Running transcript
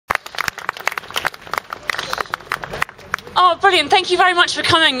Oh, brilliant. Thank you very much for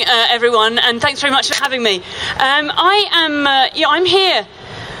coming, everyone, and thanks very much for having me. I'm here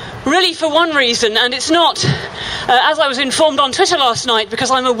really for one reason, and it's not, as I was informed on Twitter last night, because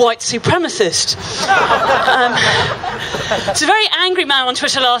I'm a white supremacist. It's a very angry man on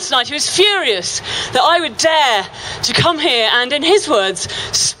Twitter last night who was furious that I would dare to come here and, in his words,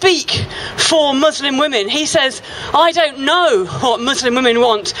 speak for Muslim women. He says, I don't know what Muslim women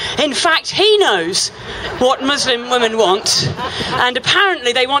want. In fact, he knows what Muslim women want, and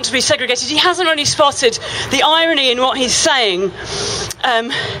apparently they want to be segregated. He hasn't really spotted the irony in what he's saying,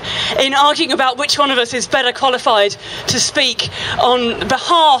 in arguing about which one of us is better qualified to speak on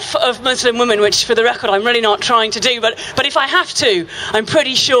behalf of Muslim women, which, for the record, I'm really not trying to do, but if I have to, I'm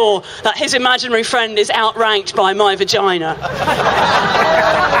pretty sure that his imaginary friend is outranked by my vagina.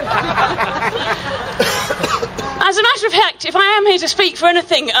 As a matter of fact, if I am here to speak for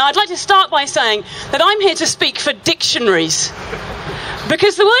anything, I'd like to start by saying that I'm here to speak for dictionaries,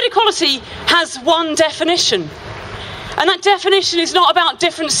 because the word equality has one definition. And that definition is not about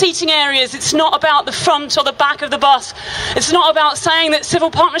different seating areas, it's not about the front or the back of the bus, it's not about saying that civil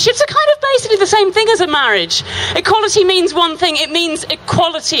partnerships are kind of basically the same thing as a marriage. Equality means one thing, it means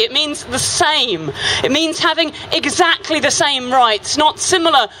equality, it means the same. It means having exactly the same rights, not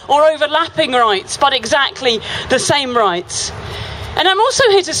similar or overlapping rights, but exactly the same rights. And I'm also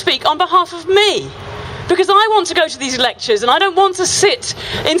here to speak on behalf of me, because I want to go to these lectures and I don't want to sit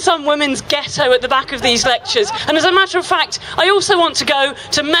in some women's ghetto at the back of these lectures. And as a matter of fact, I also want to go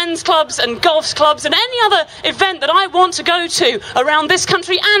to men's clubs and golf clubs and any other event that I want to go to around this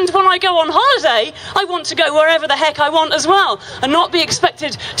country. And when I go on holiday, I want to go wherever the heck I want as well, and not be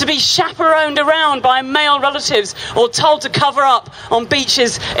expected to be chaperoned around by male relatives or told to cover up on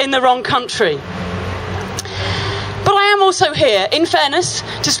beaches in the wrong country. But I am also here, in fairness,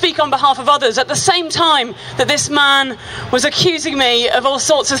 to speak on behalf of others. At the same time that this man was accusing me of all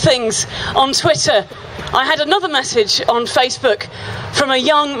sorts of things on Twitter, I had another message on Facebook from a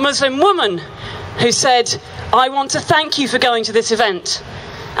young Muslim woman who said, I want to thank you for going to this event,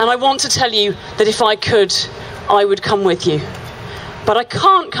 and I want to tell you that if I could, I would come with you. But I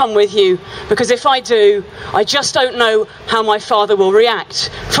can't come with you, because if I do, I just don't know how my father will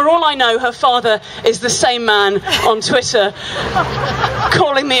react. For all I know, her father is the same man on Twitter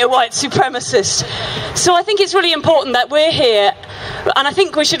calling me a white supremacist. So I think it's really important that we're here. And I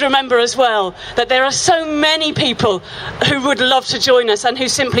think we should remember as well that there are so many people who would love to join us and who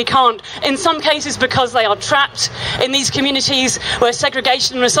simply can't, in some cases because they are trapped in these communities where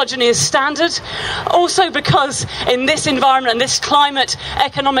segregation and misogyny is standard. Also because in this environment and this climate,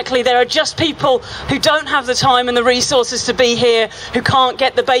 economically, there are just people who don't have the time and the resources to be here, who can't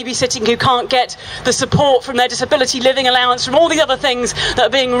get the babysitting, who can't get the support from their disability living allowance, from all the other things that are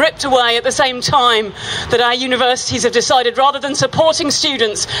being ripped away at the same time that our universities have decided, rather than supporting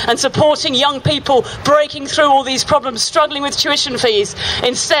students and supporting young people breaking through all these problems, struggling with tuition fees,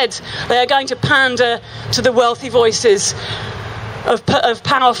 instead they are going to pander to the wealthy voices of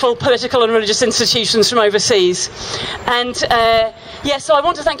powerful political and religious institutions from overseas. And so I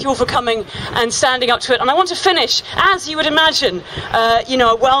want to thank you all for coming and standing up to it. And I want to finish, as you would imagine,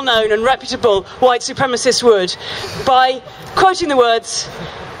 a well-known and reputable white supremacist would, by quoting the words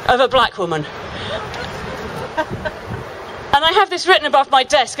of a black woman. And I have this written above my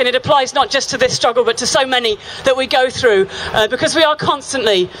desk, and it applies not just to this struggle, but to so many that we go through, because we are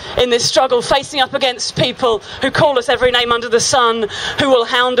constantly in this struggle, facing up against people who call us every name under the sun, who will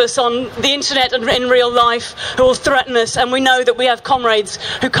hound us on the internet and in real life, who will threaten us, and we know that we have comrades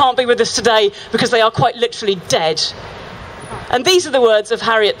who can't be with us today because they are quite literally dead. And these are the words of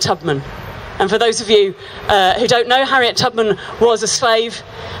Harriet Tubman. And for those of you who don't know, Harriet Tubman was a slave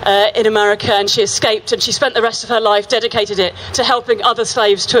in America, and she escaped, and she spent the rest of her life, dedicated it to helping other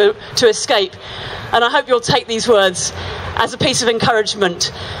slaves to escape. And I hope you'll take these words as a piece of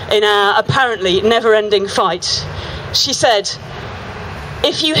encouragement in our apparently never-ending fight. She said,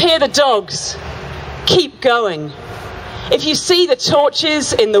 "If you hear the dogs, keep going. If you see the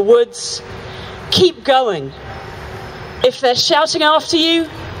torches in the woods, keep going. If they're shouting after you,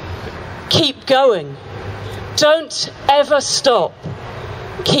 keep going. Don't ever stop.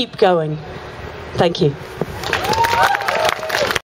 Keep going." Thank you.